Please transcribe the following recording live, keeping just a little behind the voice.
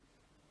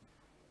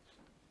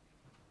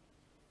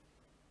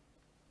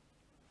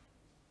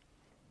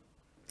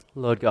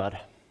Lord God,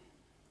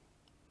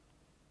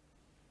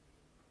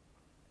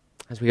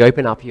 as we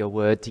open up your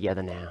word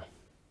together now,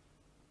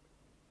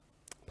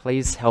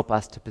 please help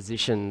us to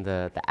position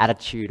the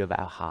attitude of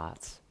our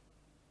hearts,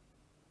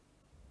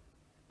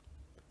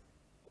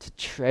 to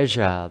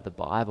treasure the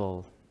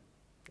Bible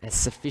as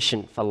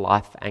sufficient for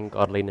life and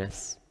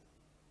godliness,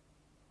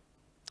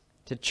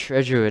 to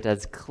treasure it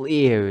as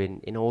clear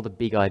in all the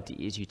big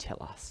ideas you tell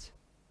us,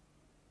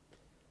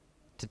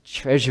 to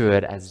treasure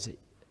it as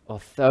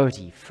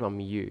authority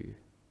from you,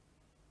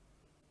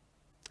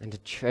 and to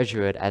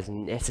treasure it as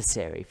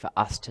necessary for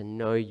us to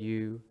know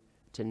you,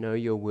 to know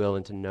your will,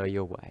 and to know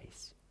your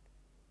ways.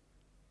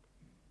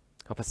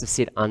 Help us to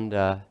sit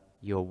under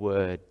your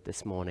word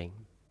this morning.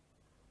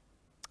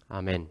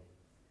 Amen.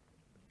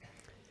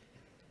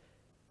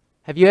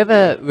 Have you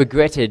ever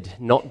regretted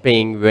not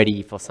being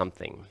ready for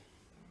something?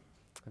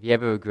 Have you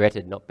ever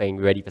regretted not being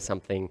ready for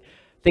something?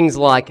 Things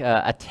like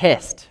a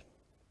test,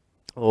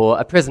 or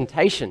a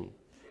presentation,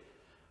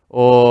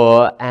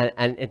 or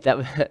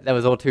that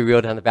was all too real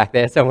down the back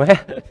there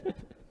somewhere.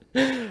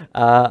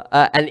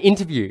 An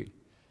interview,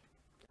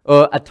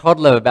 or a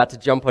toddler about to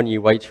jump on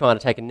you while you're trying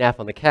to take a nap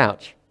on the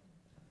couch,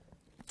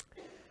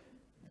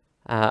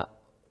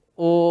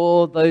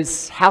 or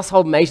those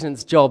household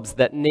maintenance jobs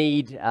that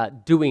need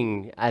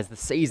doing as the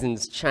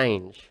seasons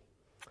change.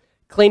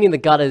 Cleaning the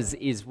gutters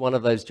is one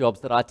of those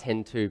jobs that I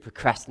tend to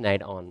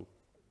procrastinate on.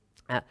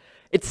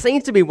 It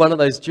seems to be one of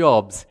those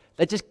jobs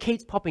that just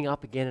keeps popping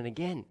up again and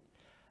again.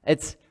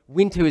 It's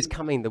winter is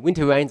coming, the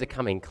winter rains are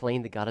coming,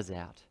 clean the gutters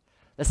out.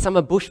 The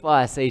summer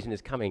bushfire season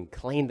is coming,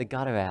 clean the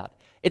gutter out.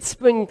 It's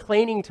spring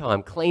cleaning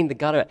time, clean the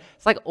gutter out.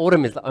 It's like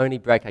autumn is the only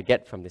break I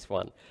get from this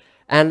one.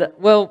 And,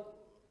 well,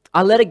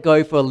 I let it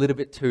go for a little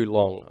bit too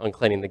long on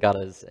cleaning the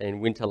gutters in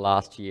winter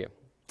last year.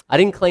 I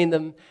didn't clean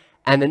them,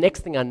 and the next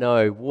thing I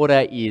know,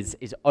 water is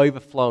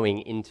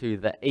overflowing into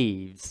the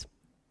eaves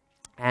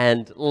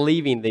and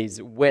leaving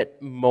these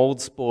wet mold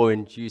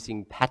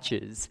spore-inducing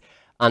patches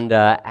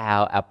under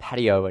our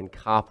patio and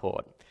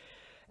carport.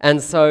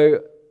 And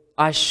so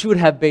I should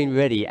have been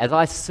ready. As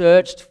I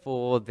searched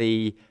for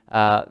the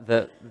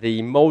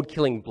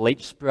mold-killing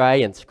bleach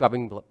spray and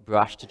scrubbing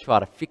brush to try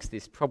to fix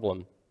this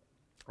problem,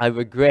 I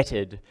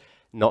regretted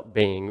not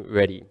being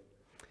ready.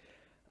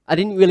 I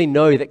didn't really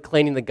know that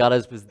cleaning the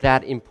gutters was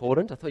that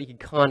important. I thought you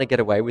could kind of get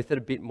away with it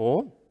a bit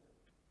more.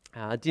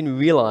 I didn't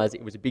realize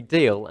it was a big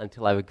deal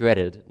until I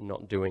regretted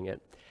not doing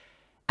it.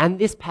 And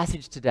this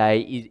passage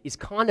today is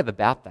kind of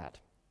about that.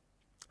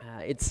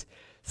 It's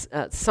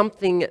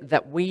something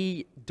that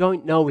we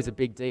don't know is a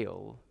big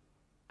deal,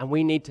 and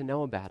we need to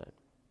know about it.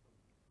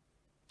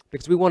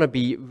 Because we want to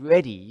be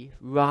ready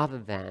rather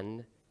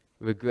than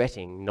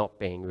regretting not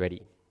being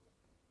ready.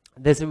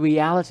 There's a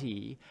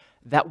reality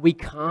that we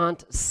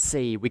can't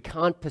see, we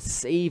can't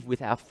perceive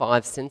with our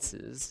five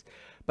senses,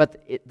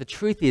 but the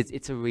truth is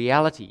it's a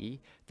reality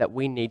that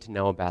we need to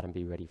know about and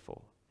be ready for.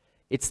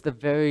 It's the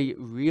very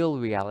real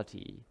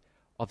reality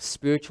of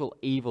spiritual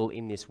evil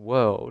in this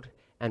world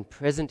and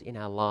present in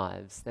our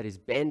lives that is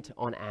bent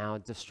on our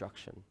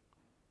destruction.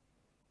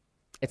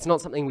 It's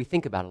not something we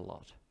think about a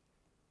lot.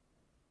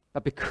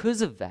 But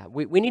because of that,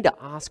 we need to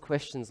ask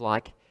questions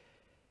like,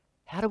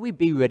 how do we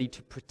be ready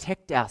to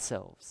protect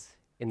ourselves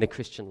in the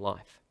Christian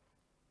life?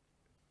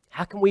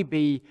 How can we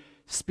be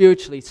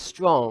spiritually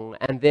strong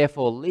and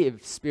therefore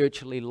live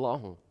spiritually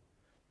long?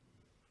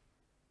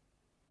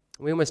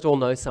 We almost all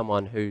know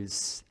someone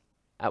who's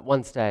at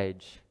one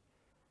stage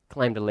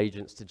claimed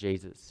allegiance to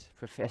Jesus,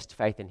 professed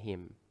faith in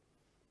him,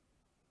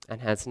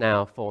 and has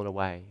now fallen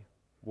away,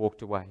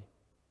 walked away.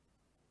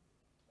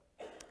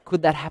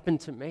 Could that happen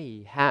to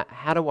me?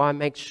 How do I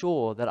make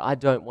sure that I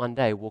don't one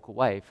day walk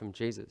away from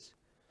Jesus?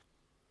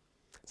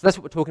 So that's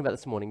what we're talking about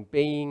this morning,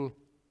 being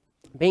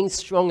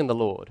strong in the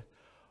Lord,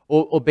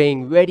 or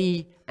being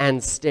ready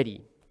and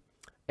steady.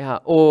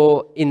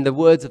 Or in the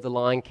words of the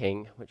Lion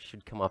King, which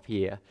should come up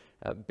here,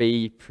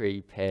 be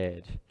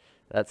prepared.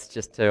 That's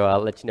just to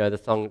let you know the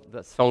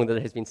song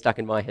that has been stuck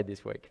in my head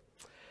this week.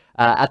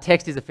 Our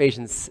text is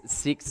Ephesians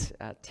 6,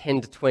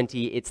 10 to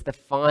 20. It's the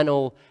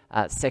final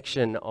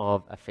section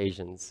of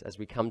Ephesians as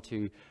we come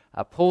to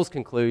Paul's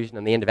conclusion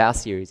and the end of our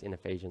series in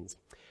Ephesians.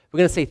 We're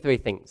going to see three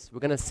things.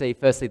 We're going to see,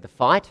 firstly, the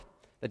fight.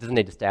 That doesn't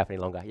need to stay up any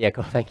longer. Yeah,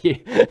 cool, thank you.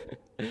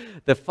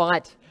 The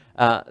fight,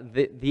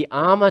 the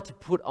armor to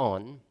put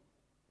on,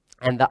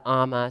 and the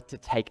armor to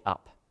take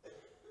up.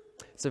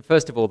 So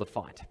first of all, the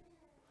fight.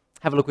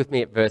 Have a look with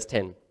me at verse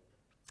 10.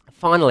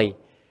 Finally,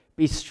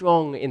 be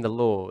strong in the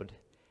Lord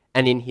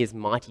and in his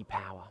mighty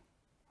power.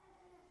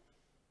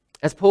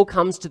 As Paul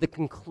comes to the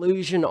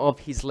conclusion of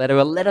his letter,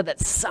 a letter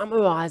that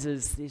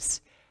summarizes this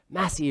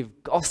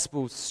massive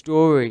gospel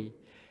story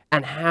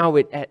and how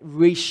it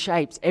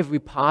reshapes every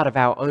part of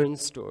our own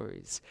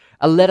stories.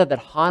 A letter that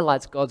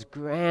highlights God's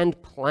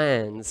grand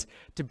plans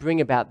to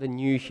bring about the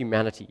new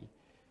humanity,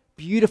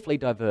 beautifully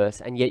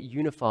diverse and yet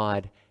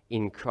unified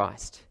in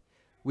Christ,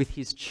 with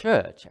his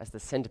church as the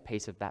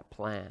centerpiece of that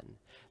plan.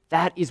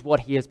 That is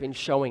what he has been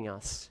showing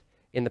us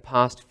in the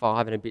past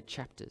 5 and a bit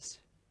chapters.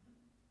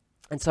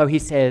 And so he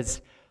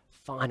says,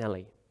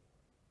 finally,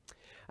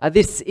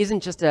 This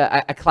isn't just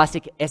a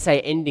classic essay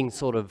ending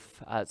sort of,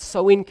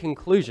 so in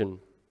conclusion.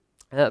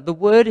 The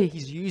word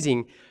he's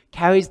using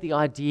carries the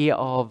idea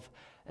of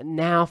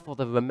now for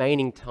the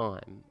remaining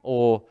time,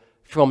 or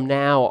from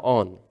now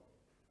on.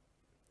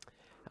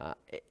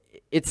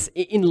 It's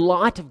in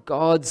light of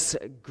God's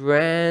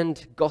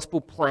grand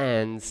gospel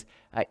plans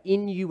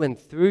in you and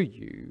through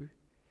you,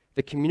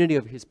 the community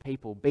of his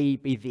people,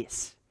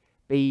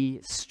 be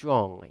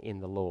strong in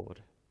the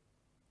Lord.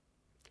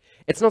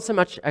 It's not so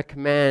much a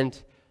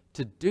command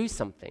to do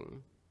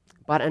something,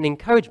 but an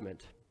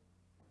encouragement.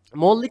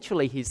 More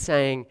literally, he's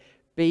saying,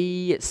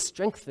 be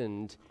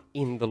strengthened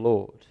in the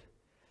Lord.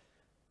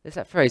 There's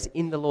that phrase,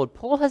 in the Lord.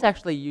 Paul has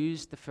actually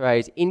used the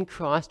phrase in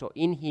Christ or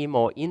in him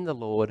or in the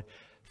Lord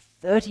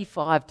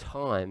 35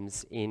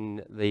 times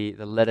in the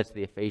letter to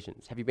the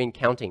Ephesians. Have you been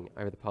counting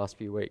over the past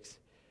few weeks?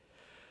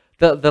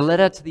 The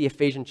letter to the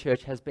Ephesian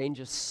church has been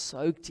just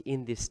soaked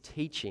in this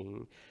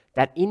teaching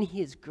that in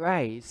his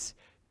grace,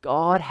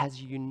 God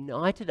has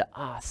united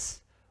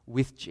us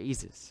with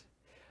Jesus,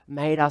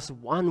 made us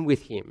one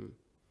with him.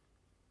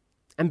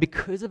 And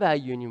because of our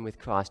union with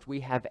Christ,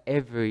 we have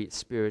every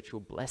spiritual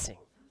blessing.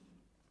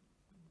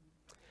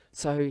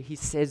 So he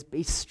says,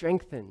 be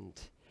strengthened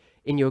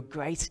in your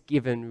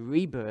grace-given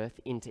rebirth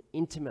into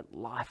intimate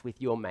life with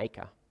your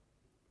Maker.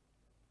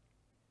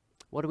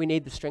 What do we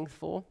need the strength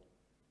for?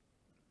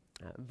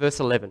 Verse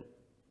 11.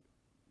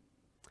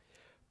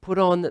 Put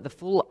on the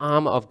full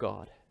armor of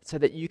God so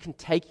that you can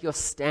take your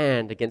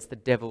stand against the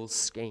devil's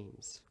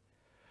schemes.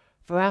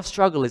 For our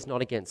struggle is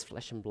not against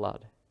flesh and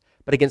blood,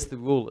 but against the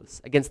rulers,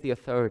 against the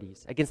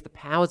authorities, against the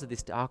powers of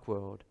this dark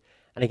world,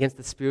 and against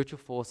the spiritual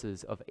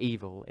forces of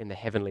evil in the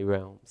heavenly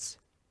realms.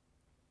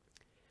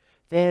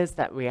 There's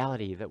that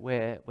reality that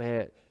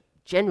we're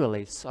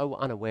generally so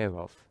unaware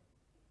of.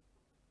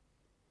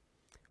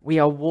 We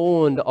are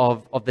warned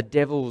of the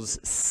devil's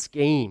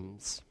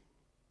schemes.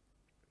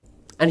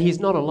 And he's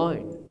not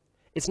alone.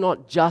 It's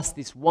not just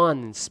this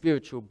one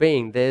spiritual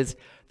being. There's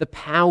the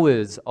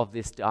powers of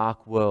this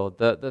dark world,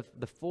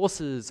 the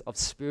forces of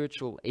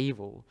spiritual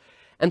evil.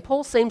 And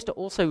Paul seems to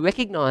also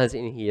recognize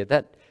in here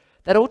that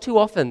all too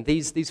often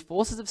these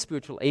forces of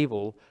spiritual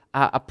evil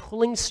are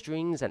pulling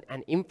strings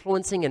and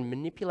influencing and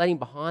manipulating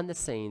behind the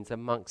scenes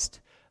amongst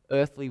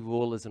earthly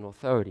rulers and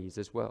authorities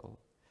as well.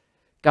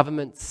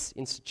 Governments,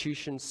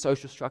 institutions,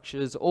 social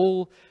structures,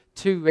 all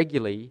too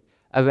regularly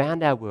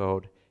around our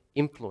world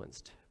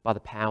influenced by the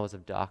powers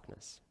of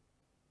darkness.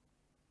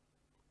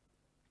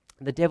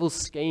 The devil's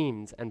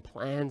schemes and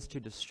plans to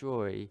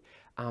destroy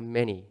are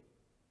many.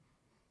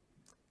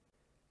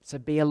 So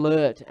be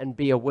alert and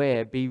be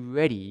aware, be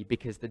ready,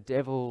 because the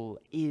devil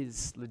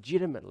is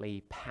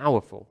legitimately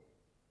powerful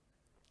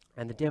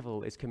and the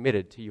devil is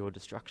committed to your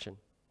destruction.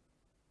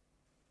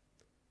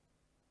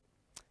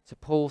 So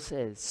Paul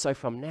says, so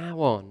from now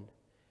on,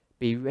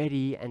 be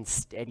ready and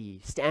steady,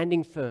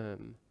 standing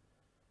firm,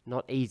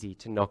 not easy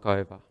to knock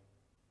over.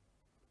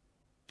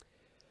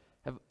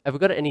 Have we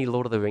got any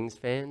Lord of the Rings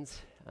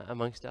fans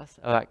amongst us?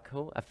 All right,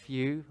 cool. A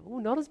few. Oh,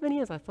 not as many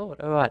as I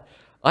thought. All right.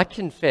 I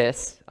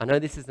confess, I know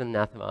this is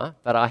anathema,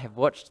 but I have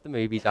watched the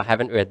movies. I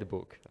haven't read the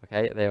book.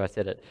 Okay, there I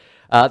said it.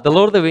 The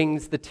Lord of the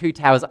Rings, The Two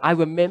Towers. I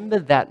remember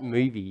that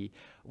movie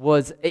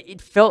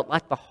it felt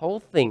like the whole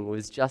thing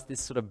was just this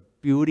sort of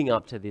building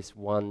up to this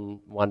one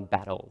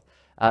battle.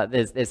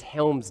 There's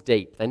Helm's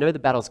Deep. They know the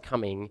battle's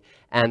coming,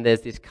 and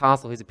there's this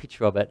castle. Here's a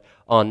picture of it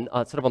on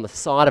sort of on the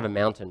side of a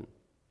mountain.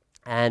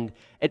 And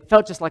it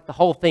felt just like the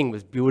whole thing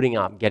was building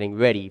up, getting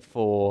ready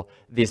for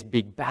this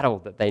big battle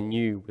that they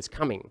knew was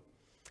coming.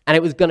 And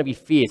it was going to be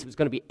fierce. It was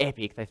going to be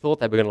epic. They thought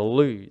they were going to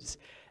lose.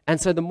 And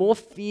so the more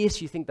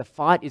fierce you think the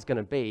fight is going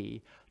to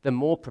be, the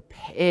more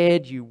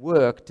prepared you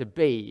work to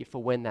be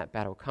for when that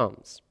battle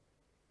comes.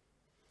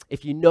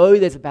 If you know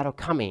there's a battle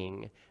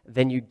coming,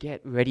 then you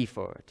get ready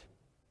for it.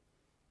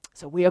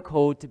 So we are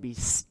called to be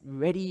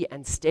ready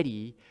and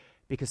steady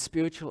because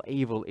spiritual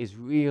evil is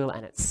real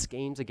and it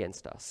schemes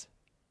against us.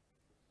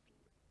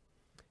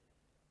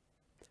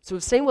 So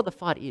we've seen what the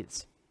fight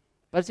is,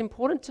 but it's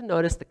important to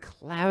notice the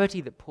clarity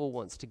that Paul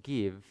wants to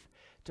give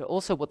to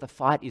also what the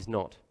fight is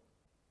not.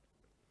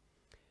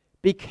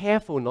 Be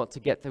careful not to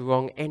get the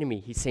wrong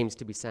enemy, he seems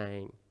to be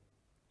saying.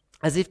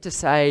 As if to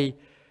say,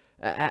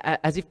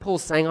 as if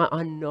Paul's saying,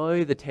 I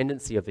know the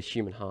tendency of the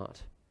human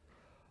heart.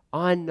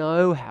 I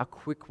know how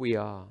quick we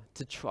are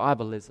to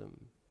tribalism,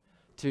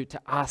 to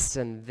us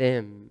and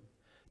them,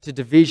 to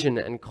division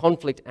and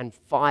conflict and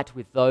fight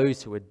with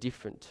those who are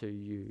different to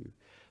you.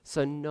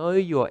 So know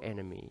your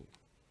enemy.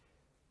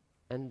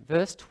 And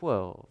verse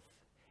 12,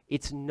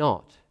 it's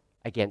not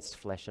against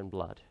flesh and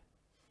blood.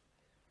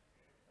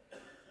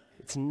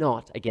 It's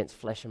not against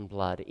flesh and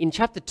blood. In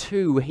chapter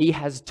 2, he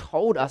has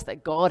told us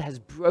that God has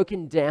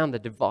broken down the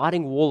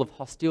dividing wall of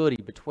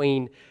hostility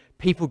between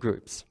people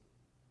groups.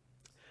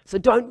 So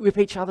don't rip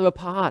each other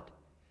apart.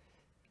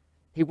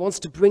 He wants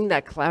to bring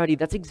that clarity.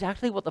 That's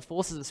exactly what the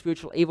forces of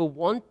spiritual evil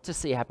want to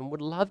see happen,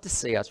 would love to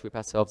see us rip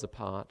ourselves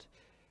apart.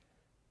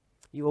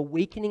 You are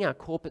weakening our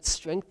corporate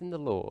strength in the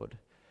Lord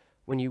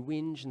when you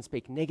whinge and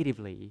speak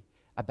negatively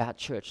about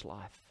church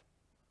life.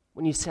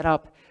 When you set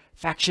up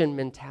faction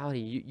mentality,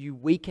 you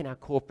weaken our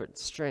corporate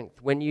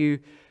strength. When you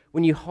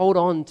hold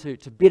on to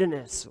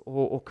bitterness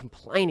or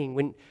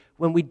complaining,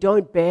 when we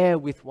don't bear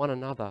with one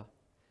another,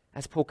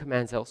 as Paul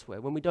commands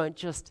elsewhere, when we don't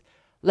just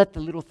let the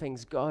little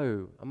things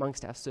go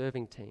amongst our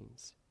serving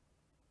teams.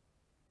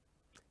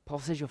 Paul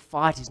says your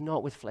fight is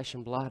not with flesh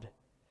and blood.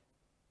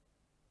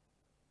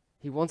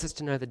 He wants us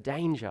to know the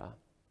danger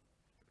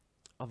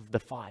of the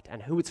fight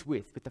and who it's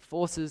with the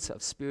forces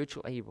of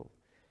spiritual evil.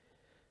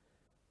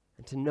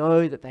 And to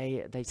know that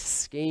they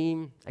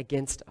scheme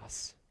against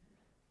us,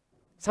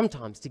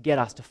 sometimes to get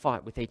us to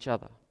fight with each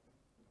other.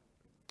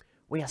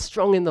 We are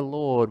strong in the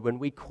Lord when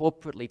we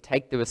corporately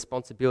take the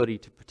responsibility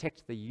to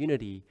protect the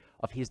unity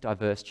of His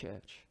diverse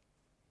church.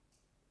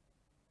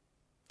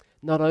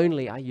 Not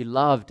only are you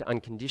loved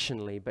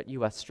unconditionally, but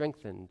you are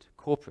strengthened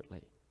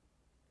corporately.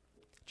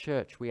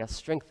 Church, we are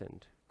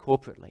strengthened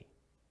corporately.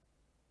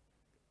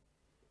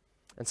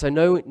 And so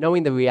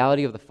knowing the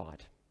reality of the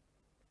fight,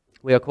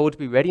 we are called to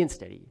be ready and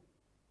steady.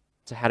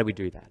 So how do we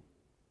do that?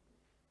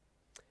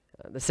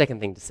 The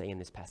second thing to see in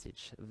this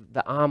passage,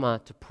 the armor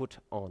to put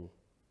on.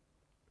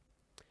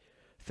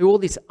 Through all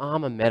this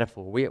armor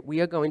metaphor,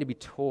 we are going to be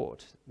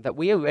taught that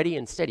we are ready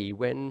and steady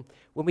when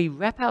we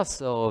wrap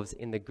ourselves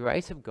in the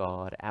grace of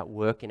God at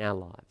work in our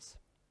lives.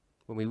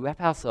 When we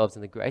wrap ourselves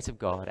in the grace of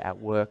God at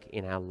work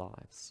in our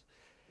lives.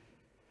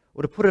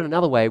 Or to put it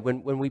another way,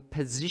 when we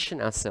position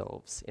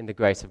ourselves in the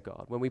grace of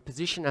God, when we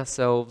position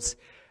ourselves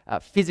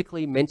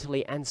physically,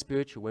 mentally, and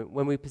spiritually,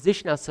 when we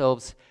position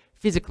ourselves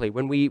physically,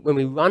 when we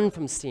run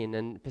from sin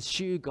and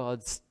pursue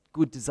God's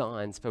good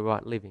designs for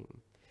right living,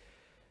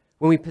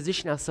 when we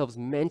position ourselves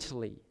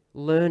mentally,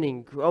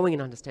 learning, growing in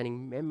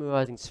understanding,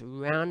 memorizing,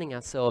 surrounding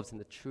ourselves in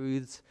the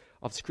truths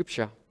of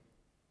Scripture,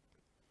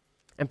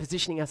 and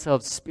positioning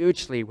ourselves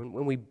spiritually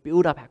when we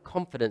build up our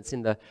confidence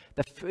in the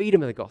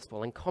freedom of the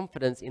gospel and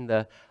confidence in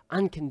the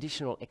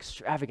unconditional,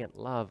 extravagant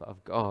love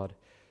of God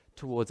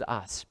towards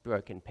us,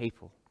 broken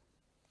people.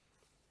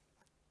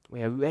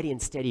 We are ready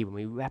and steady when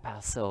we wrap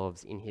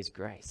ourselves in His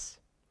grace.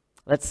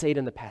 Let's see it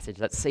in the passage.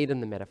 Let's see it in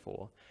the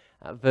metaphor.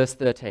 Verse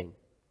 13.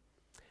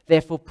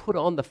 Therefore, put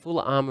on the full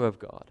armor of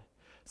God,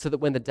 so that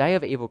when the day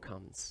of evil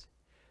comes,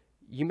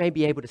 you may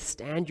be able to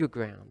stand your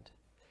ground,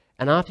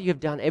 and after you have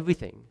done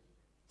everything,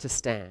 to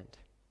stand.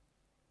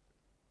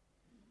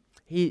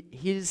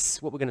 Here's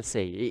what we're going to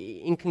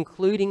see. In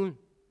concluding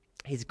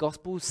his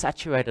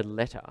gospel-saturated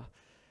letter,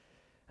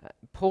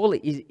 Paul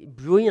is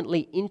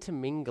brilliantly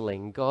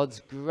intermingling God's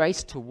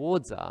grace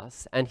towards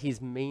us and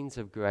His means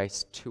of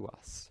grace to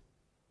us,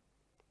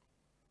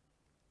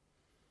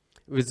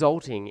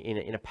 resulting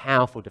in a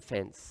powerful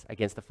defense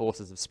against the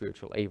forces of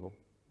spiritual evil.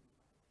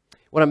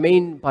 What I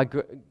mean by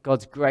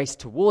God's grace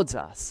towards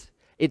us,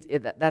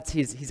 that's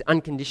his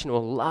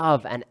unconditional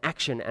love and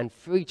action and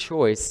free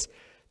choice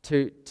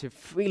to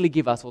freely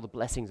give us all the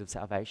blessings of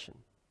salvation.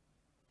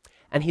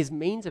 And His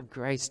means of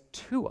grace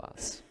to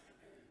us,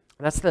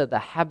 that's the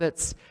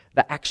habits,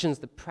 the actions,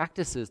 the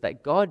practices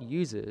that God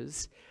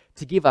uses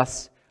to give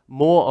us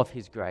more of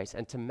His grace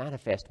and to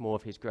manifest more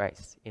of His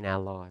grace in our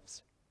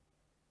lives.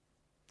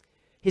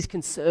 His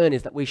concern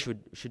is that we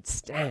should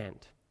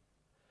stand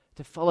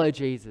to follow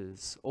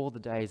Jesus all the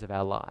days of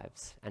our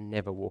lives and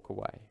never walk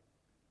away.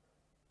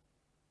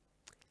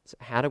 So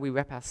how do we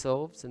wrap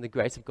ourselves in the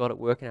grace of God at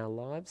work in our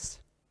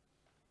lives?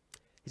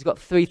 He's got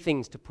 3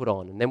 things to put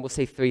on, and then we'll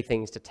see 3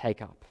 things to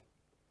take up.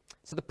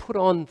 So the put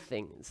on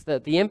things,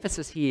 the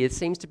emphasis here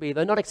seems to be,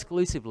 though not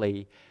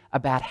exclusively,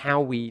 about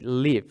how we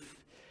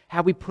live,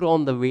 how we put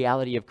on the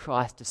reality of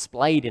Christ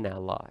displayed in our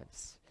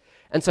lives.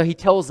 And so he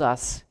tells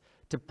us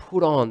to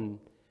put on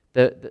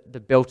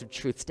the belt of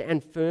truth.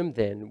 Stand firm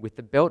then with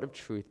the belt of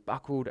truth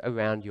buckled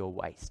around your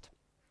waist.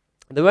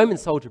 The Roman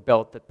soldier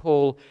belt that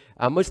Paul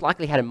most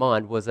likely had in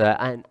mind was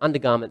an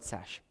undergarment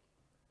sash.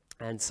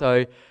 And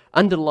so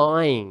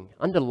underlying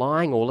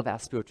all of our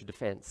spiritual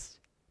defense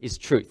is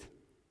truth.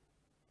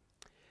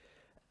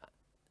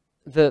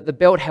 The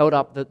belt held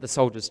up the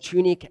soldier's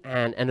tunic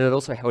and it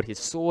also held his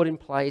sword in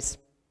place.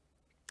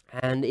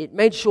 And it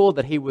made sure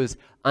that he was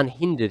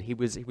unhindered. He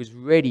was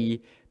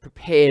ready,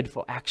 prepared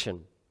for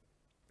action.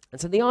 And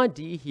so the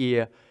idea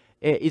here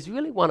is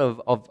really one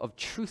of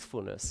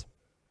truthfulness.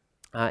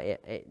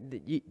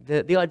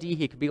 The idea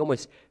here could be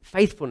almost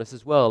faithfulness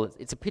as well.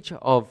 It's a picture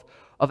of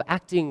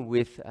acting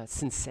with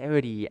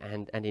sincerity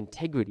and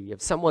integrity,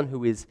 of someone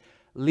who is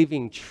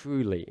living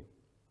truly,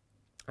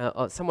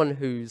 someone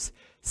who's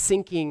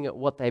syncing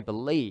what they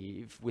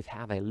believe with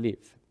how they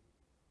live.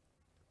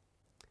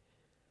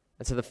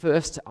 And so the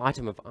first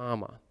item of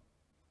armor,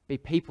 be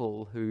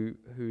people who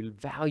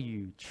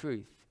value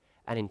truth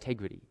and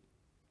integrity.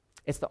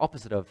 It's the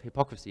opposite of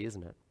hypocrisy,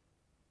 isn't it?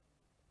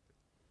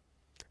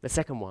 The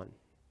second one,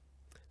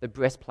 the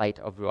breastplate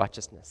of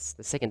righteousness,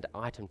 the second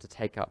item to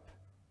take up.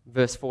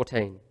 Verse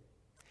 14,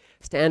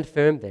 stand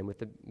firm then with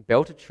the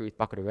belt of truth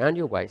buckled around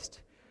your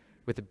waist,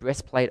 with the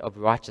breastplate of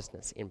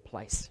righteousness in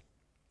place.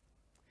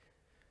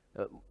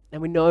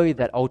 And we know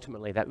that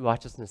ultimately that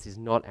righteousness is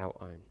not our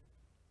own.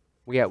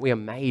 We are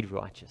made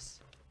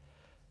righteous.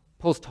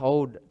 Paul's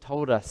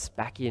told us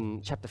back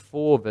in chapter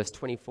 4, verse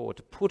 24,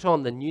 to put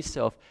on the new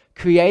self,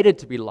 created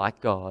to be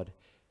like God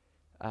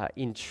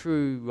in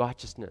true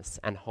righteousness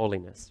and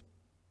holiness.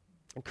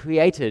 And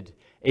created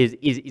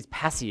is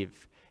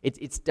passive.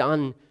 It's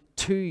done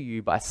to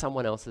you by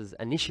someone else's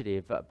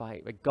initiative,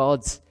 by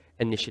God's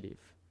initiative.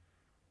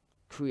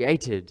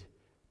 Created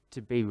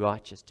to be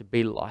righteous, to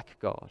be like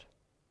God.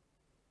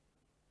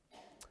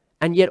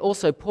 And yet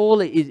also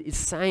Paul is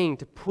saying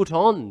to put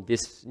on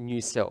this new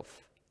self.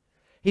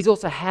 He's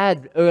also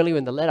had earlier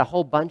in the letter a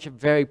whole bunch of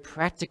very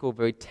practical,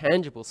 very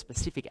tangible,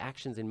 specific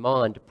actions in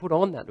mind to put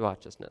on that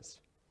righteousness.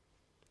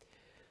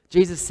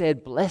 Jesus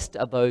said, "Blessed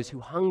are those who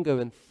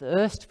hunger and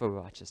thirst for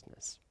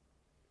righteousness."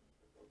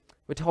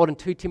 We're told in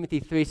 2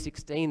 Timothy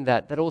 3:16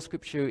 that all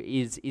Scripture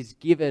is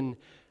given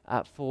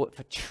for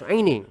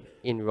training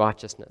in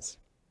righteousness.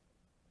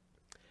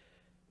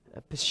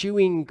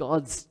 Pursuing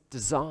God's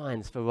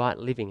designs for right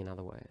living, in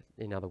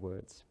other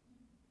words.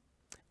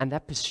 And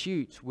that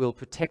pursuit will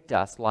protect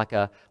us like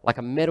a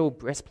metal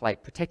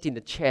breastplate, protecting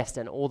the chest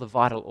and all the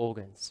vital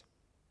organs.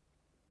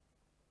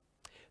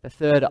 The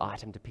third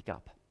item to pick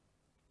up,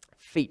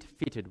 feet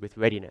fitted with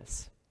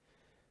readiness.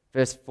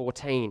 Verse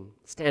 14,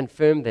 stand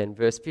firm then,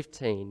 verse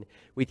 15,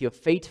 with your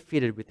feet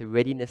fitted with the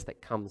readiness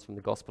that comes from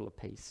the gospel of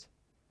peace.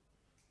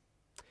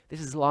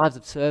 This is lives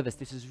of service.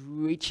 This is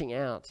reaching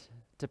out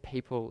to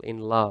people in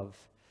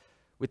love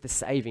with the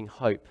saving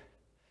hope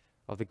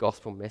of the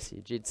gospel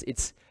message.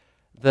 It's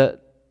the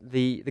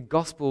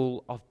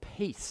gospel of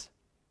peace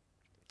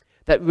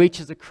that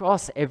reaches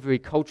across every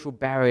cultural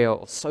barrier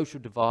or social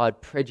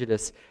divide,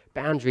 prejudice,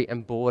 boundary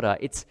and border.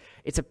 It's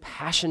a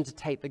passion to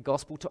take the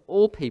gospel to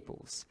all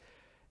peoples,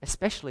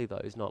 especially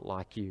those not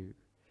like you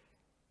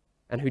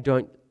and who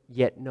don't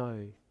yet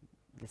know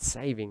the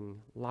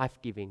saving,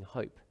 life-giving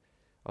hope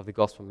of the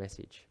gospel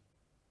message.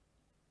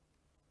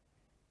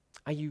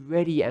 Are you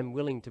ready and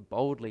willing to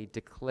boldly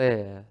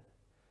declare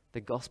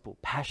the gospel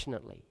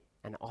passionately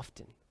and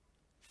often?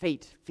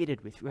 Feet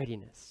fitted with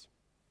readiness.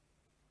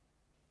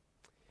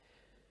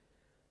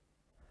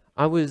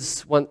 I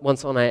was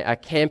once on a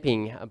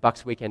camping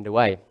Bucks weekend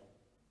away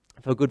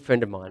for a good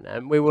friend of mine,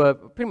 and we were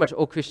pretty much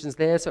all Christians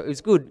there, so it was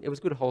good. It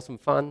was good, wholesome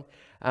fun.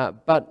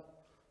 But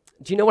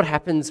do you know what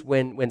happens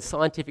when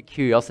scientific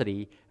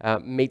curiosity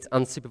meets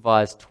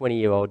unsupervised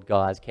 20-year-old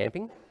guys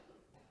camping?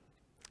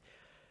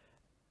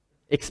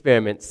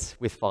 Experiments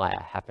with fire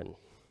happen.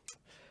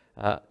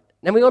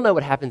 Now, we all know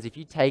what happens if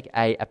you take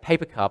a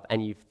paper cup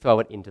and you throw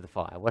it into the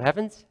fire. What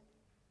happens?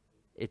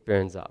 It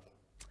burns up.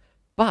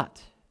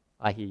 But,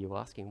 I hear you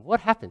asking, what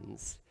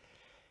happens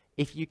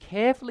if you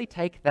carefully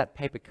take that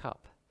paper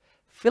cup,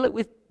 fill it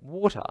with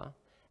water,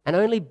 and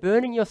only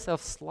burning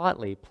yourself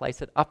slightly,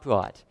 place it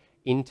upright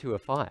into a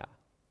fire?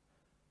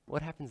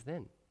 What happens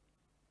then?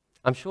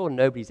 I'm sure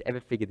nobody's ever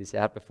figured this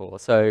out before,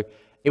 so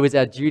it was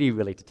our duty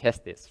really to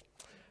test this.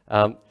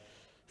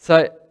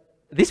 So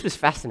this was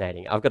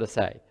fascinating, I've got to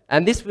say.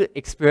 And this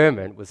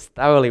experiment was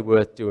thoroughly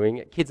worth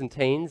doing. Kids and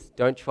teens,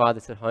 don't try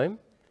this at home.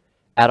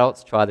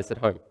 Adults, try this at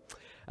home.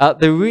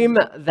 The rim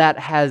that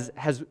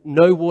has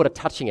no water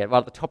touching it, right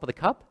at the top of the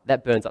cup,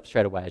 that burns up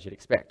straight away, as you'd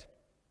expect.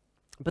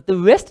 But the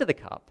rest of the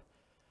cup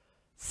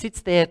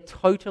sits there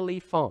totally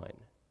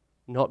fine,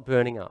 not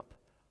burning up,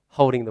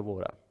 holding the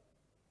water.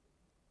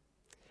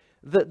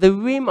 The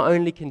rim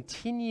only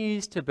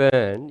continues to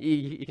burn.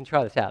 You can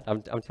try this out.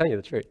 I'm telling you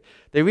the truth.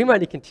 The rim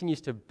only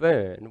continues to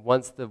burn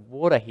once the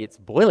water hits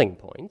boiling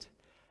point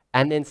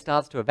and then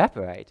starts to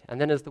evaporate. And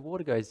then as the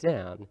water goes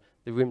down,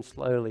 the rim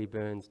slowly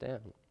burns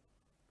down.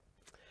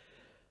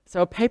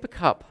 So a paper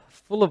cup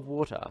full of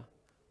water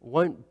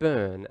won't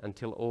burn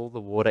until all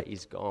the water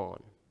is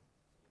gone.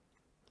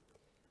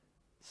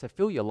 So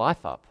fill your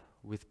life up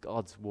with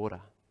God's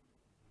water.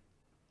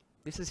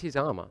 This is His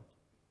armor.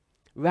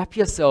 Wrap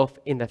yourself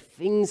in the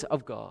things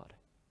of God.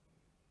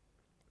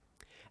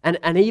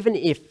 And even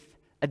if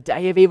a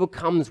day of evil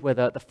comes where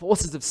the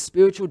forces of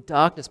spiritual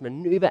darkness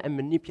maneuver and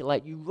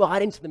manipulate you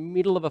right into the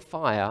middle of a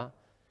fire,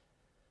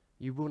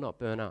 you will not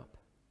burn up.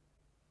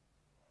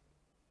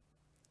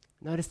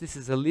 Notice this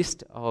is a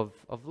list of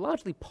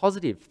largely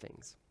positive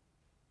things.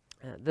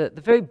 The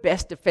very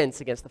best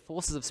defense against the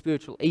forces of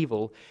spiritual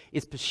evil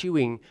is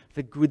pursuing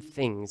the good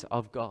things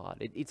of God.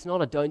 It's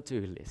not a don't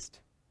do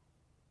list.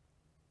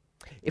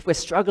 If we're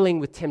struggling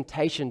with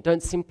temptation,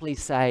 don't simply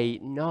say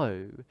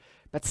no,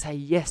 but say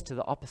yes to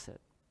the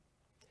opposite.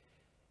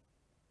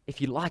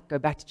 If you like, go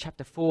back to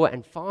chapter 4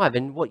 and 5,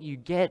 and what you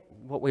get,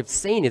 what we've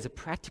seen, is a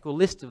practical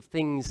list of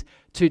things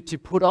to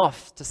put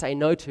off, to say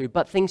no to,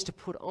 but things to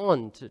put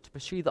on, to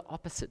pursue the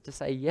opposite, to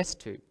say yes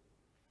to.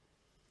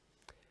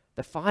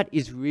 The fight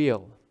is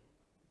real.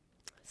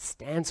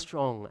 Stand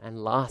strong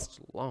and last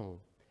long.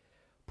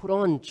 Put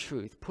on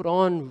truth, put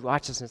on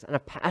righteousness and a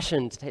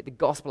passion to take the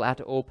gospel out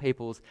to all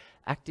peoples.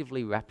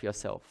 Actively wrap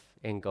yourself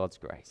in God's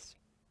grace.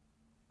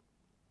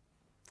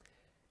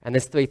 And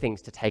there's 3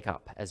 things to take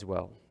up as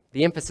well.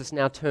 The emphasis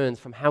now turns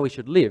from how we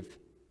should live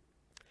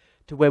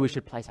to where we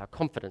should place our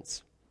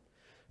confidence,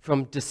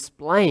 from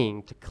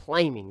displaying to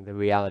claiming the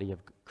reality of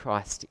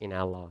Christ in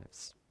our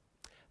lives.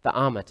 the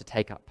armor to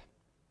take up.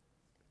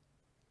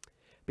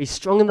 Be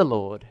strong in the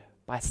Lord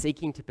by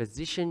seeking to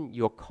position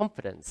your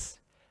confidence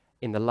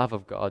in the love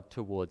of God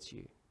towards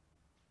you.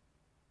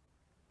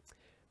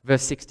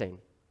 Verse 16.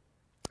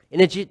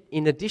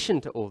 In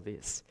addition to all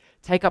this,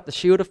 take up the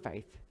shield of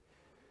faith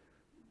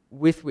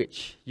with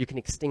which you can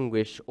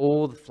extinguish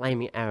all the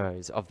flaming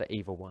arrows of the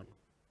evil one.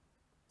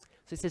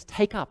 So it says,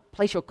 take up,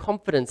 place your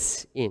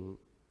confidence in.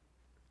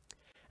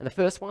 And the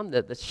first one,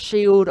 the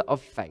shield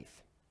of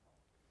faith.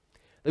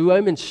 The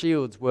Roman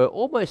shields were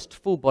almost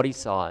full body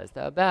size.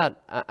 They were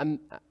about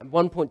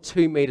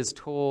 1.2 meters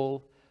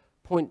tall,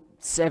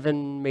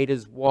 0.7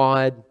 meters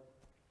wide.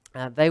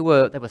 They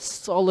were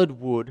solid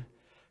wood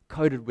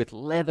coated with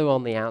leather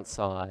on the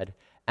outside,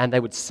 and they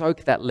would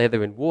soak that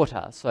leather in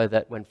water so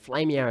that when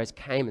flaming arrows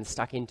came and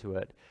stuck into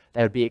it,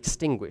 they would be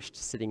extinguished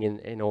sitting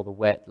in all the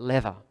wet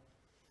leather.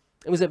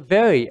 It was a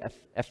very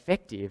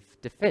effective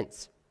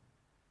defense.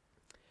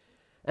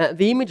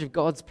 The image of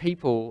God's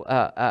people,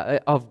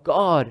 of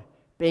God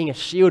being a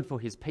shield for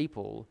his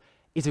people,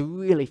 is a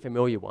really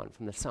familiar one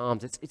from the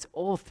Psalms. It's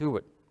all through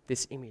it,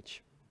 this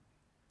image.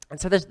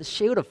 And so the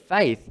shield of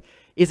faith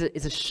is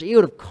a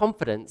shield of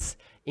confidence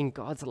in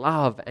God's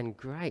love and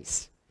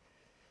grace.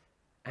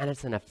 And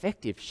it's an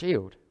effective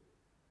shield.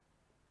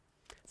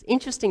 It's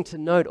interesting to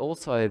note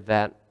also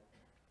that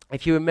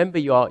if you remember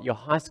your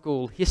high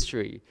school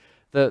history,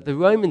 the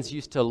Romans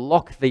used to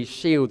lock these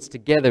shields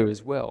together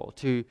as well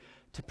to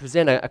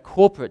present a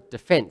corporate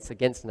defense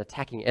against an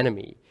attacking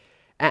enemy.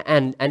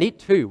 And it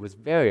too was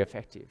very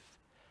effective.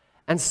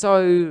 And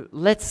so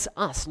let's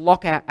us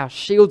lock our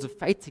shields of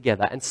faith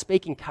together and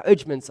speak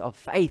encouragements of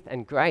faith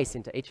and grace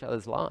into each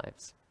other's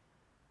lives.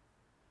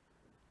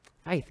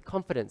 Faith,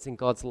 confidence in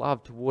God's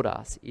love toward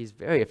us is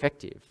very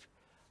effective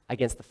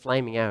against the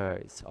flaming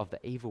arrows of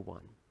the evil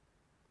one.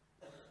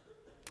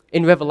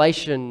 In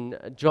Revelation,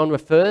 John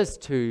refers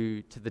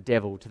to the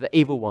devil, to the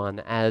evil one,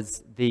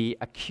 as the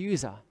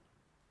accuser.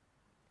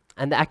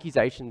 And the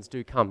accusations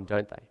do come,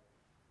 don't they?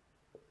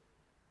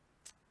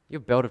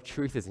 Your belt of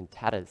truth is in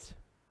tatters.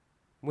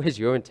 Where's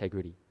your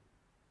integrity?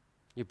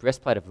 Your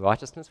breastplate of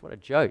righteousness? What a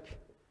joke.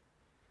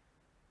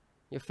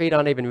 Your feet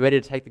aren't even ready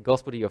to take the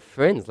gospel to your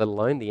friends, let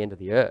alone the end of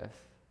the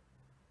earth.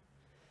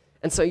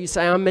 And so you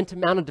say, I'm meant to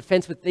mount a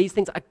defense with these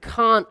things.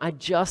 I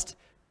just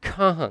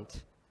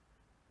can't.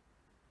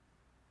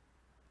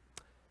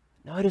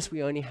 Notice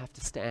we only have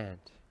to stand.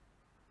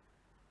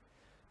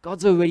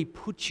 God's already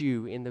put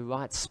you in the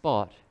right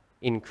spot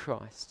in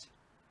Christ.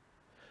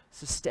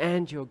 So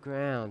stand your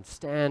ground,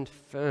 stand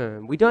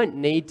firm. We don't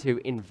need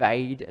to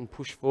invade and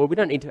push forward. We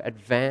don't need to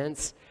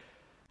advance.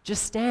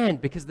 Just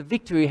stand, because the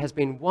victory has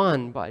been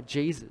won by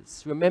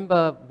Jesus.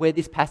 Remember where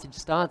this passage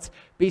starts?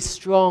 Be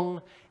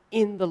strong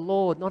in the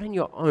Lord, not in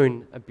your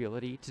own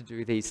ability to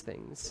do these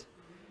things.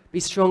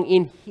 Be strong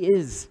in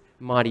his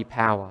mighty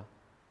power.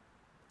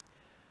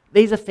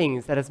 These are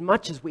things that, as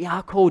much as we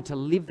are called to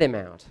live them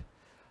out,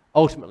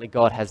 ultimately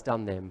God has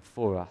done them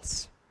for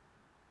us.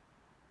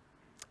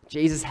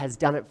 Jesus has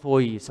done it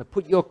for you, so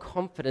put your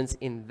confidence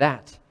in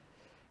that.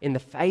 In the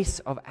face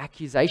of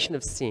accusation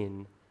of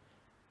sin,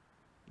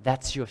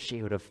 that's your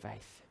shield of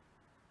faith.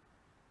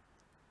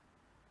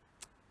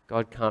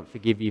 God can't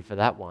forgive you for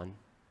that one.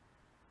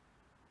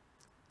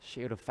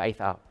 Shield of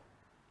faith up.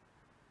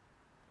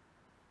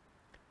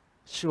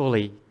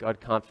 Surely God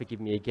can't forgive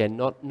me again,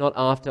 not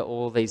after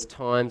all these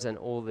times and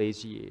all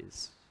these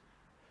years.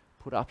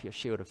 Put up your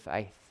shield of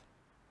faith.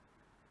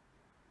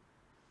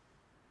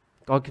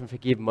 God can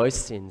forgive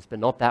most sins, but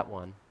not that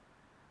one.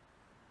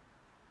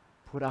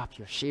 Put up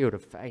your shield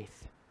of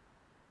faith.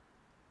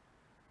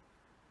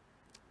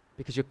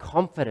 Because your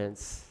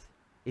confidence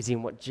is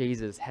in what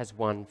Jesus has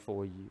won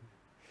for you.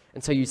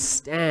 And so you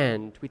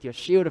stand with your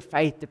shield of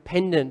faith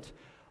dependent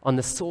on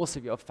the source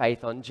of your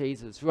faith, on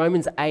Jesus.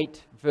 Romans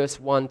 8 verse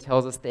 1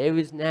 tells us there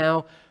is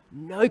now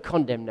no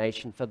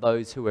condemnation for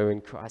those who are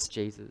in Christ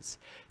Jesus.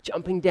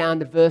 Jumping down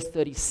to verse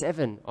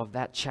 37 of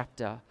that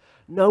chapter.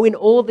 No, in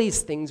all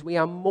these things we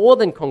are more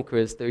than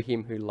conquerors through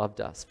him who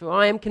loved us. For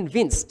I am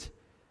convinced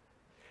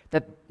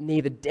that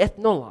neither death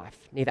nor life,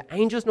 neither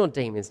angels nor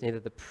demons, neither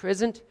the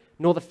present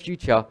nor the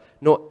future,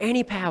 nor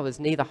any powers,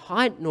 neither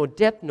height nor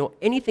depth nor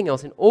anything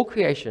else in all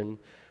creation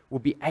will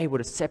be able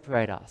to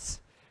separate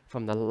us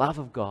from the love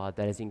of God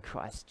that is in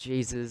Christ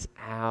Jesus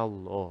our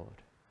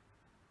Lord.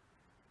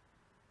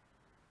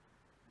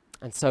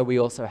 And so we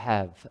also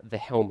have the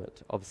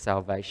helmet of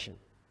salvation.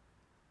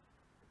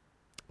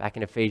 Back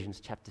in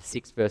Ephesians chapter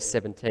 6, verse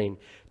 17,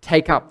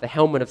 take up the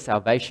helmet of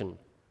salvation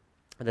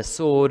and the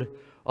sword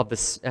of the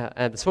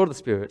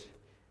Spirit,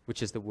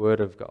 which is the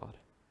word of God.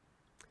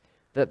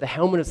 The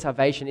helmet of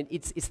salvation,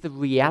 it's the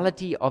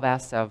reality of our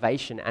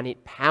salvation, and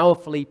it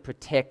powerfully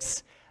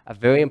protects a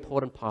very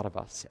important part of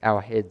us,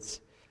 our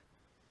heads.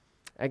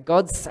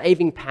 God's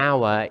saving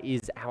power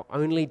is our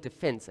only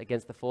defense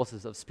against the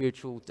forces of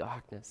spiritual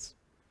darkness,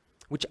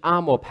 which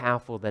are more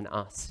powerful than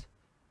us,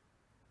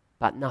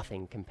 but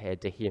nothing compared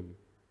to him.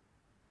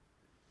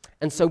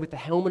 And so with the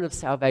helmet of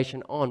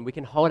salvation on, we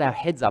can hold our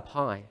heads up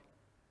high.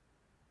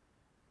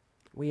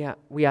 We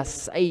are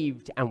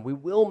saved and we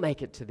will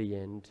make it to the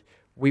end.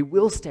 We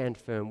will stand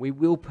firm. We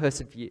will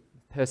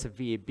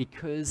persevere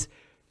because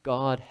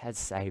God has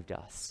saved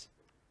us.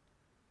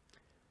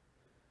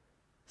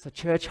 So,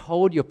 church,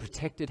 hold your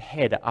protected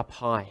head up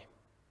high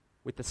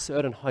with the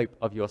certain hope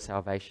of your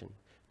salvation.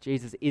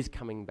 Jesus is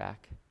coming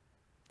back.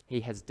 He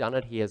has done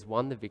it. He has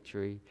won the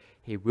victory.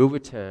 He will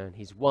return.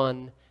 He's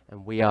won,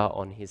 and we are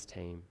on his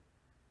team.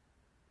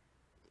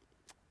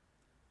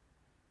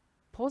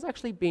 Paul's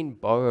actually been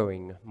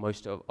borrowing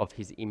most of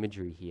his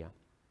imagery here.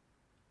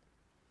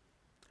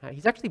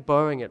 He's actually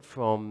borrowing it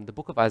from the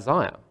book of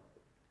Isaiah.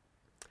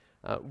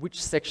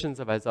 Which sections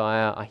of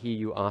Isaiah are here,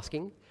 you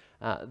asking?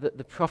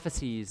 The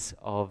prophecies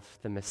of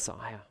the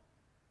Messiah.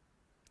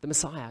 The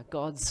Messiah,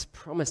 God's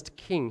promised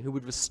king who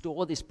would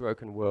restore this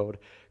broken world,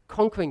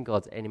 conquering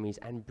God's enemies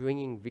and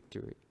bringing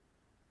victory.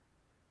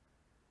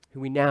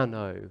 Who we now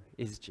know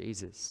is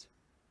Jesus.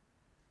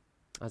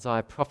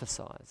 Isaiah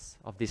prophesies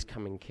of this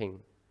coming king.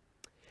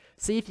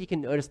 See if you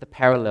can notice the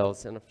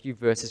parallels in a few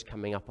verses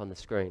coming up on the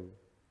screen.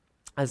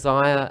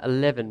 Isaiah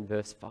 11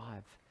 verse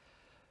 5.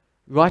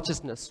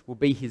 Righteousness will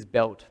be his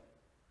belt,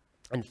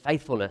 and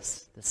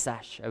faithfulness the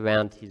sash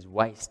around his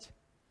waist.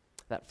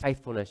 That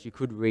faithfulness, you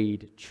could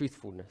read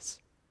truthfulness.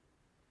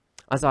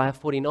 Isaiah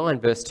 49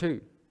 verse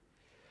 2.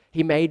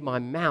 He made my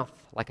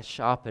mouth like a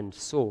sharpened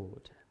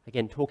sword.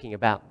 Again, talking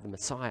about the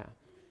Messiah.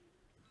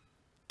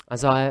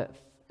 Isaiah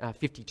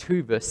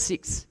 52 verse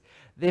 6.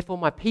 Therefore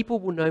my people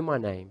will know my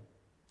name.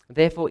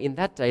 Therefore in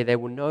that day they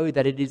will know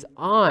that it is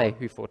I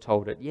who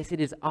foretold it. Yes,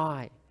 it is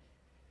I.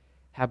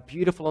 How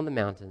beautiful on the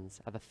mountains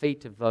are the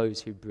feet of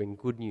those who bring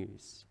good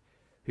news,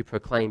 who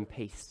proclaim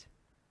peace.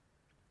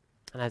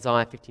 And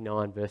Isaiah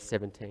 59 verse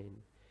 17.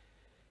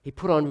 He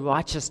put on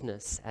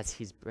righteousness as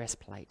his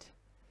breastplate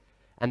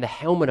and the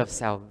helmet of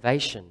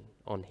salvation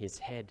on his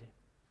head.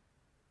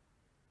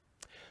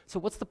 So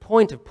what's the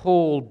point of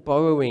Paul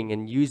borrowing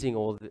and using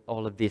all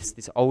of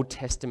this Old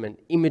Testament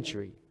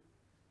imagery?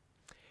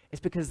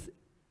 It's because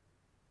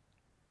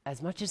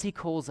as much as he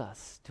calls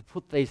us to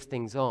put these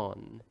things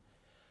on,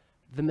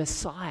 the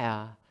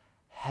Messiah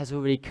has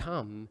already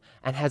come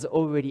and has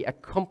already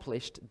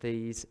accomplished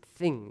these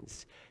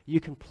things. You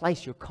can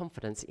place your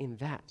confidence in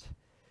that.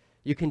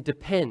 You can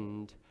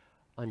depend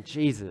on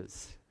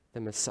Jesus,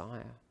 the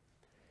Messiah.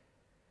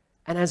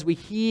 And as we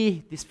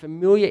hear this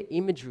familiar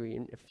imagery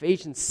in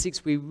Ephesians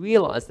 6, we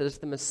realize that it's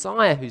the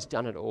Messiah who's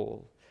done it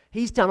all.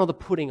 He's done all the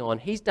putting on.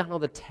 He's done all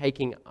the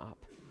taking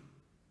up.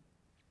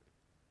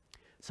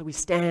 So we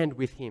stand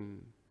with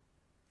him.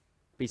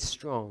 Be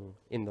strong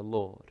in the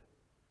Lord.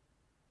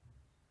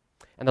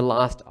 And the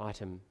last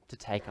item to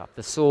take up,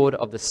 the sword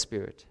of the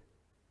Spirit.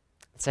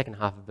 The second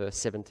half of verse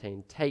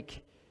 17.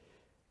 Take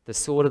the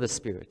sword of the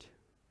Spirit,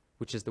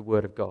 which is the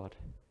word of God.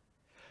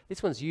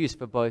 This one's used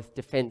for both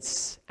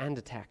defense and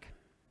attack.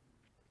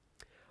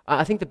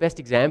 I think the best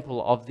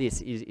example of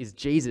this is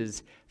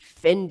Jesus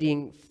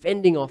fending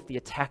off the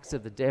attacks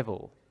of the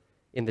devil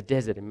in the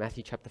desert in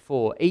Matthew chapter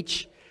 4.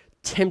 Each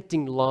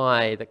tempting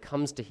lie that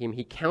comes to him,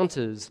 he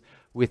counters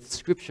with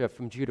scripture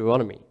from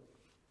Deuteronomy.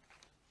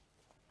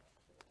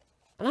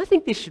 And I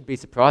think this should be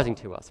surprising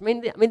to us. I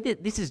mean,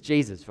 this is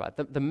Jesus, right?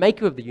 The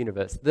maker of the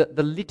universe,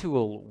 the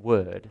literal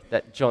word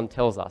that John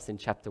tells us in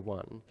chapter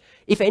 1.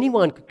 If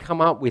anyone could come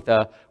up with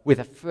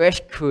a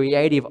fresh,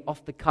 creative,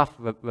 off-the-cuff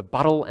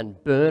rebuttal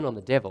and burn on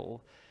the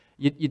devil,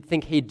 you'd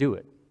think he'd do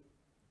it.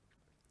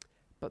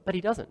 But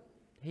he doesn't.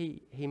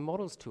 He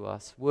models to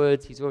us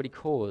words he's already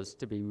caused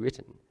to be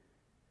written,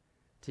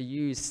 to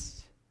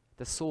use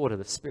the sword of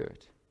the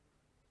Spirit,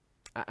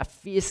 a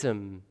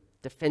fearsome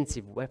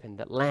defensive weapon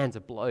that lands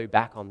a blow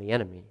back on the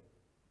enemy.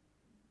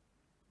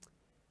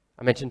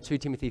 I mentioned 2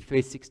 Timothy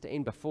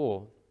 3:16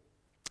 before.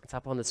 It's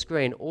up on the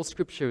screen. All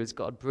scripture is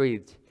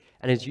God-breathed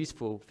and is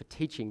useful for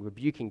teaching,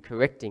 rebuking,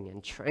 correcting,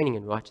 and training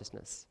in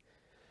righteousness,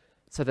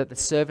 so that the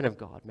servant of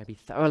God may be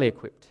thoroughly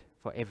equipped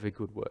for every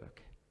good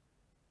work.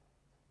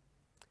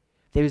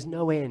 There is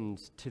no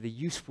end to the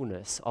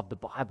usefulness of the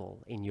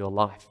Bible in your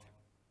life.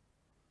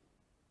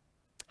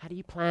 How do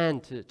you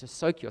plan to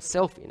soak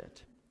yourself in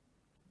it?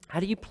 How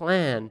do you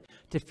plan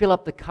to fill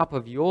up the cup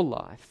of your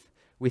life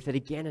with it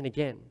again and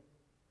again?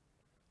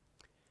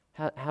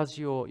 How's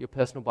your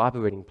personal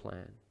Bible reading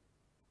plan?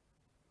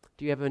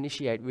 Do you ever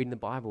initiate reading the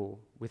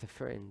Bible with a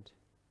friend?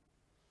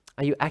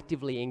 Are you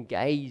actively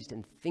engaged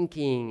and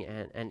thinking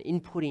and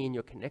inputting in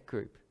your Connect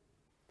group?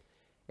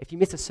 If you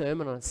miss a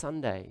sermon on a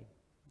Sunday,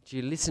 do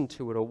you listen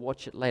to it or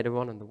watch it later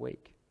on in the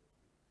week?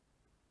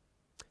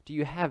 Do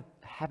you have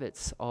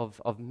habits of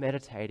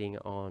meditating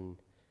on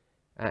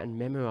and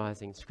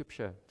memorizing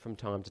scripture from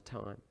time to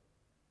time?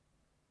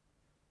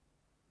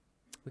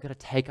 We've got to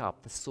take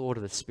up the sword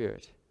of the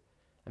Spirit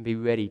and be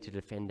ready to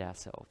defend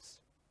ourselves.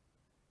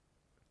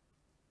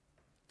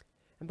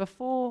 And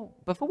before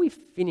we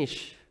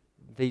finish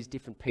these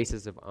different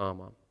pieces of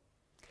armor,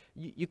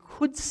 you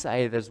could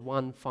say there's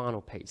one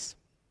final piece,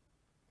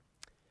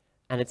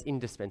 and it's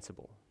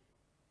indispensable.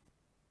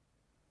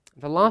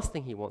 The last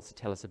thing he wants to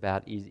tell us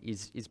about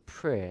is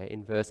prayer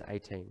in verse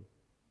 18.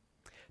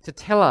 to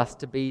tell us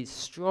to be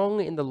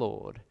strong in the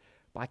Lord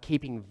by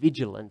keeping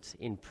vigilant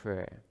in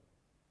prayer.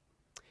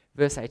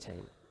 Verse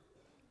 18,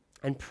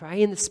 and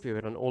pray in the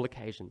Spirit on all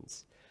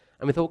occasions,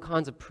 and with all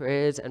kinds of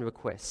prayers and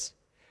requests.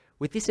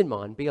 With this in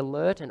mind, be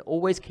alert and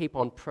always keep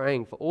on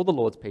praying for all the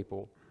Lord's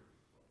people.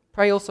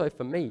 Pray also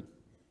for me,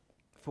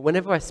 for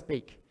whenever I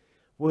speak,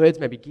 words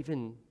may be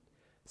given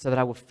so that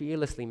I will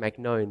fearlessly make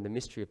known the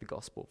mystery of the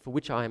gospel, for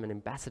which I am an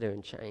ambassador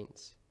in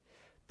chains.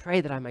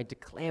 Pray that I may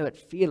declare it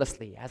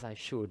fearlessly as I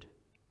should.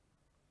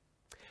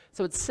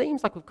 So it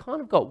seems like we've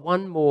kind of got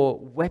one more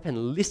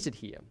weapon listed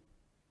here,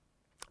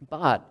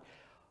 but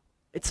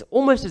it's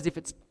almost as if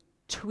it's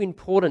too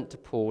important to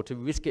Paul to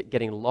risk it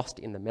getting lost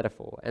in the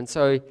metaphor. And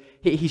so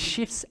he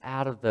shifts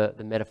out of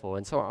the metaphor,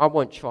 and so I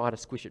won't try to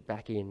squish it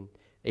back in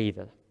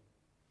either.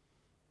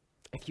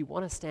 If you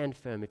want to stand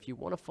firm, if you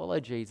want to follow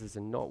Jesus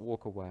and not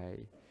walk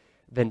away,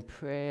 then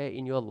prayer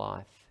in your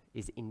life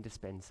is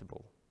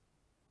indispensable.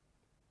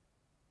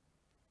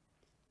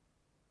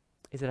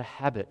 Is it a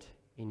habit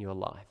in your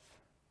life?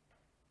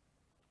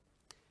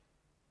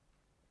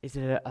 Is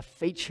it a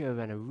feature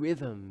and a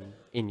rhythm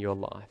in your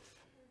life?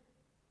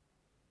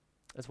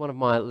 As one of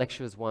my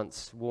lecturers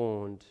once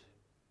warned,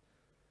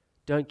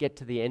 don't get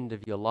to the end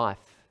of your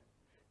life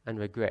and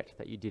regret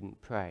that you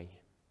didn't pray.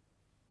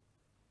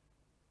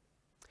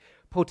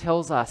 Paul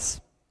tells us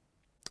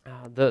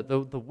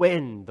the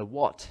when, the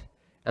what,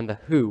 and the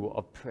who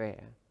of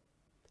prayer.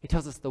 He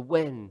tells us the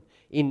when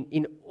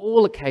in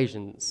all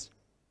occasions.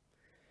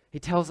 He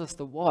tells us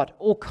the what,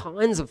 all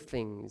kinds of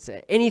things,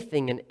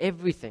 anything and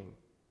everything.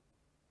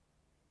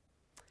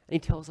 And he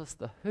tells us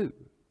the who.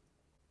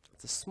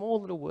 It's a small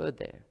little word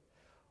there.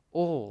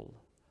 All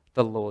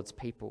the Lord's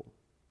people.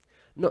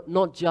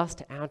 Not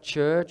just our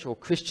church or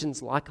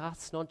Christians like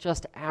us, not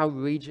just our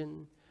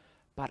region,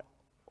 but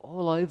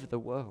all over the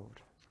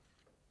world.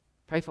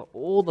 Pray for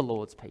all the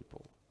Lord's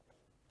people.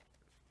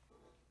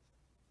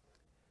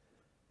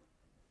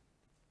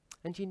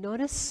 And you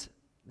notice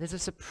there's a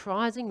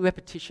surprising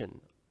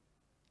repetition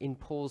in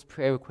Paul's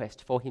prayer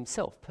request for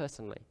himself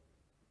personally.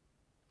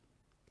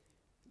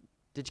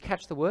 Did you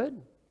catch the word?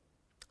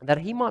 That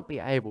he might be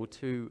able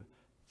to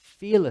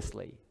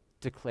fearlessly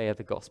declare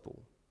the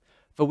gospel,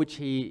 for which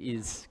he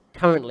is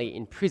currently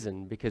in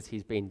prison because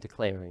he's been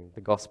declaring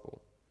the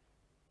gospel.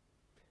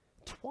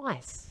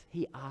 Twice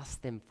he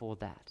asked them for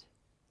that.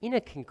 In a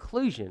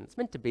conclusion, it's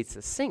meant to be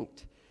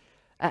succinct,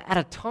 at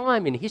a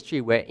time in history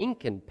where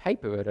ink and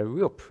paper are at a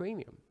real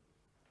premium.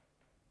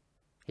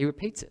 He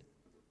repeats it.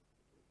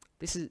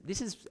 This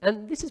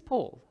is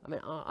Paul. I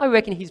mean, I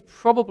reckon he's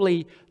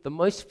probably the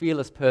most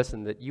fearless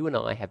person that you and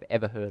I have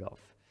ever heard of.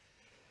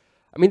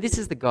 I mean, this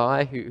is the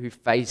guy who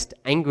faced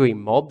angry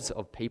mobs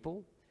of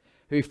people,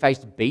 who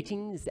faced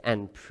beatings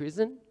and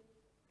prison,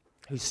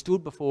 who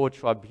stood before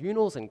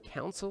tribunals and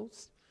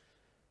councils,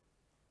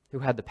 who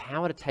had the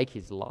power to take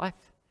his life,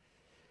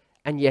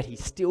 and yet he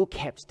still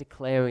kept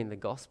declaring the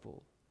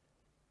gospel.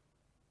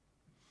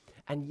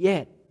 And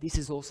yet, this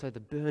is also the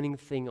burning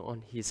thing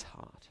on his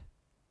heart.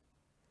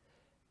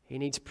 He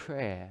needs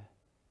prayer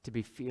to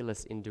be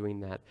fearless in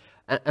doing that.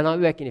 And I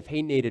reckon if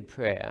he needed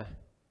prayer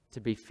to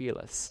be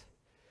fearless,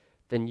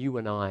 then you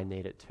and I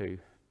need it too.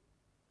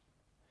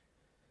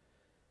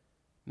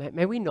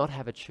 May we not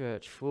have a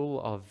church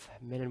full of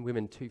men and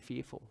women too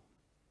fearful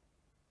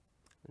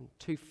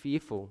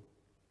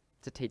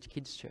to teach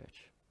kids'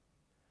 church,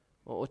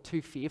 or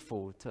too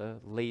fearful to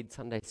lead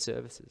Sunday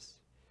services,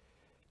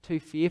 too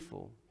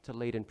fearful to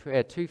lead in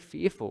prayer, too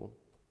fearful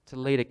to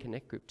lead a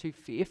connect group, too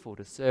fearful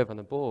to serve on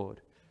the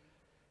board,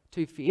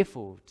 too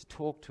fearful to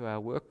talk to our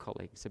work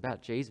colleagues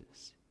about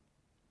Jesus.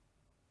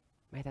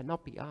 May that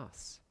not be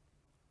us.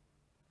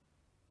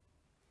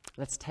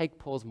 Let's take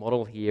Paul's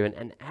model here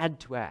and add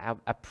to our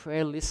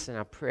prayer lists and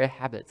our prayer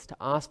habits to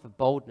ask for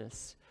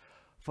boldness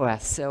for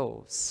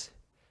ourselves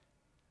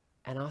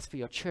and ask for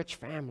your church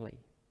family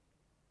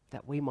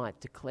that we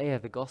might declare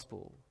the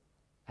gospel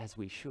as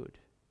we should.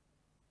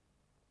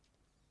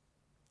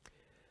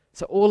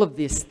 So all of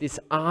this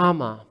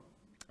armor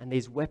and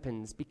these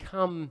weapons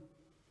become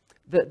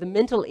the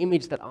mental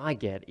image that I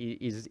get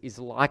is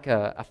like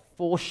a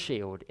force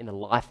shield in the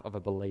life of a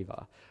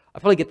believer. I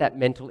probably get that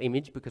mental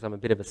image because I'm a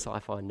bit of a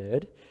sci-fi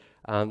nerd.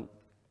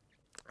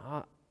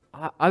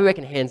 I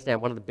reckon hands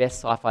down one of the best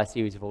sci-fi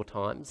series of all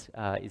times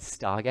is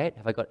Stargate.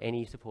 Have I got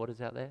any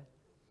supporters out there?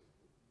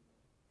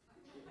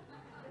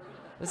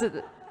 Is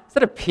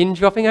that a pin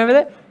dropping over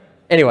there?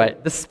 Anyway,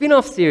 the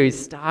spin-off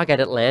series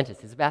Stargate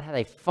Atlantis is about how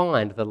they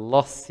find the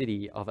lost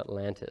city of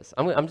Atlantis.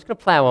 I'm just going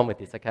to plow on with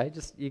this, okay?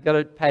 You've got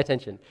to pay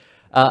attention.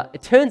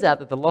 It turns out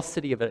that the lost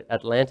city of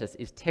Atlantis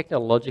is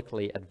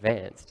technologically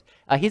advanced.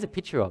 Here's a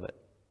picture of it.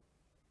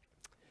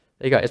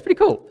 There you go. It's pretty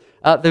cool.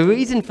 The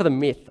reason for the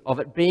myth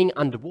of it being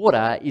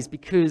underwater is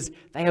because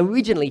they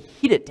originally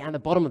hid it down the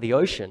bottom of the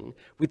ocean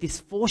with this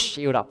force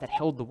shield up that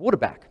held the water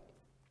back.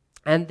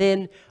 And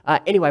then,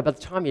 anyway, by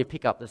the time you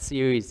pick up the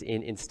series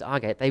in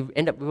Stargate, they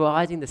end up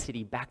rising the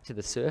city back to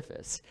the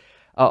surface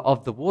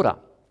of the water.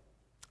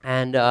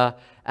 And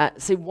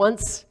see,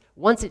 once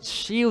its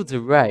shields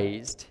are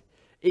raised,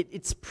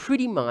 It's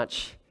pretty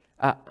much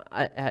what's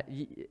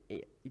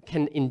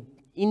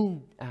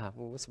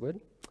the word?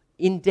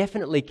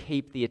 Indefinitely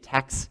keep the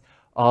attacks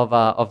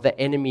of the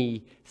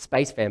enemy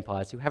space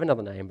vampires, who have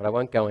another name, but I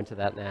won't go into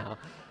that now.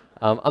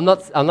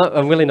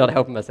 I'm really not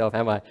helping myself,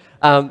 am I?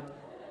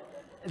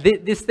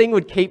 This thing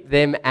would keep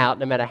them out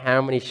no matter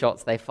how many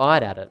shots they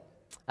fired at it.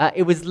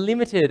 It was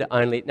limited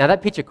only. Now,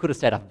 that picture could have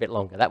stayed up a bit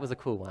longer. That was a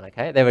cool one,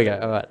 okay? There we go.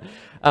 All right.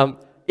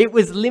 It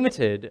was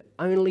limited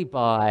only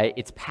by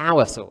its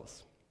power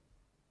source.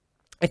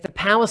 If the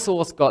power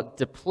source got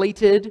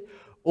depleted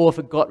or if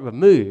it got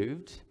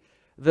removed,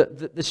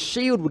 the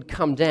shield would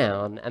come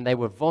down and they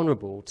were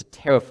vulnerable to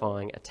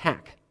terrifying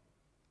attack.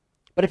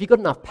 But if you've got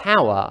enough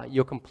power,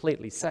 you're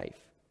completely safe.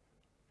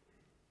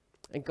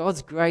 And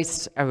God's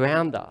grace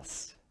around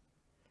us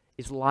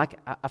is like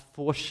a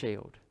force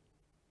shield,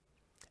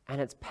 and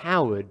it's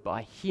powered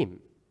by Him.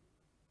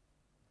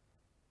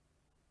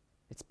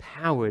 It's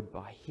powered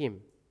by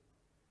Him.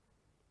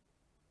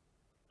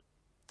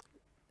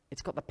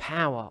 It's got the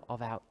power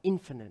of our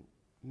infinite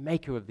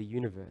maker of the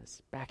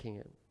universe backing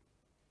it.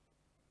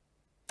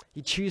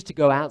 You choose to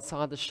go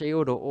outside the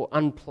shield or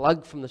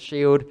unplug from the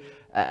shield,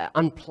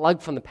 unplug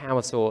from the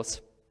power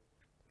source,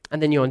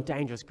 and then you're on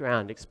dangerous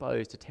ground,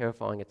 exposed to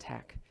terrifying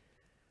attack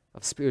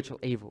of spiritual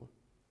evil.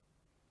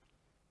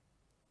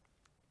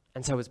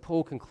 And so as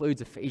Paul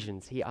concludes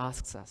Ephesians, he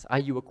asks us, are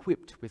you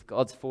equipped with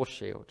God's force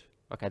shield?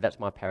 Okay, that's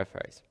my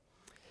paraphrase.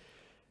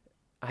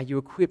 Are you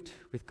equipped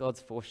with God's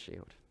force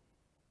shield?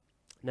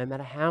 No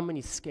matter how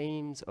many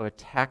schemes or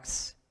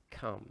attacks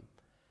come,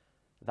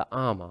 the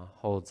armor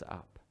holds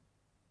up.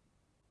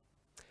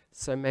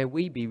 So may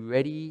we be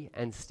ready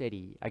and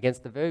steady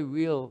against the very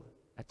real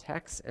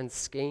attacks and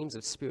schemes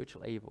of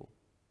spiritual evil.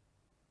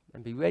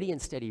 And be ready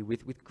and steady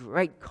with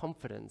great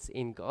confidence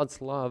in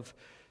God's love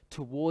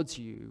towards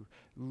you.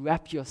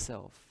 Wrap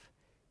yourself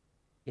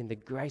in the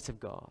grace of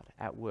God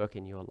at work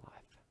in your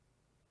life.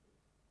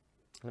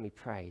 Let me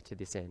pray to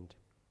this end.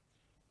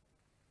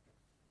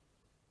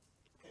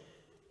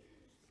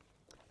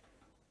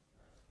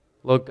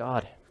 Lord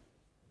God,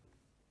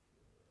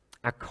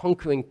 our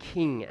conquering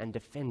King and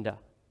defender,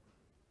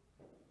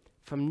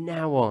 from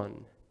now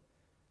on,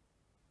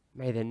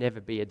 may there never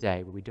be a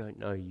day where we don't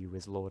know you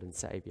as Lord and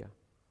Saviour.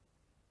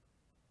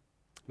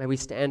 May we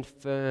stand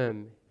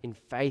firm in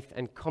faith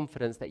and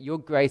confidence that your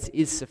grace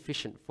is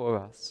sufficient for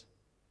us.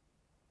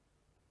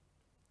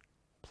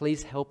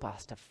 Please help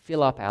us to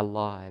fill up our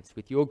lives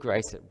with your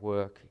grace at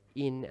work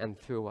in and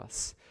through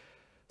us,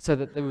 so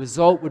that the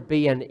result would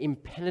be an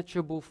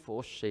impenetrable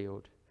force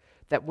shield,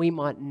 that we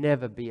might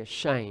never be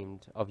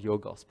ashamed of your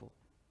gospel.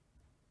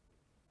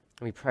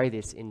 And we pray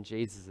this in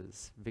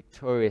Jesus'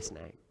 victorious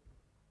name.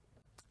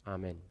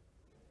 Amen.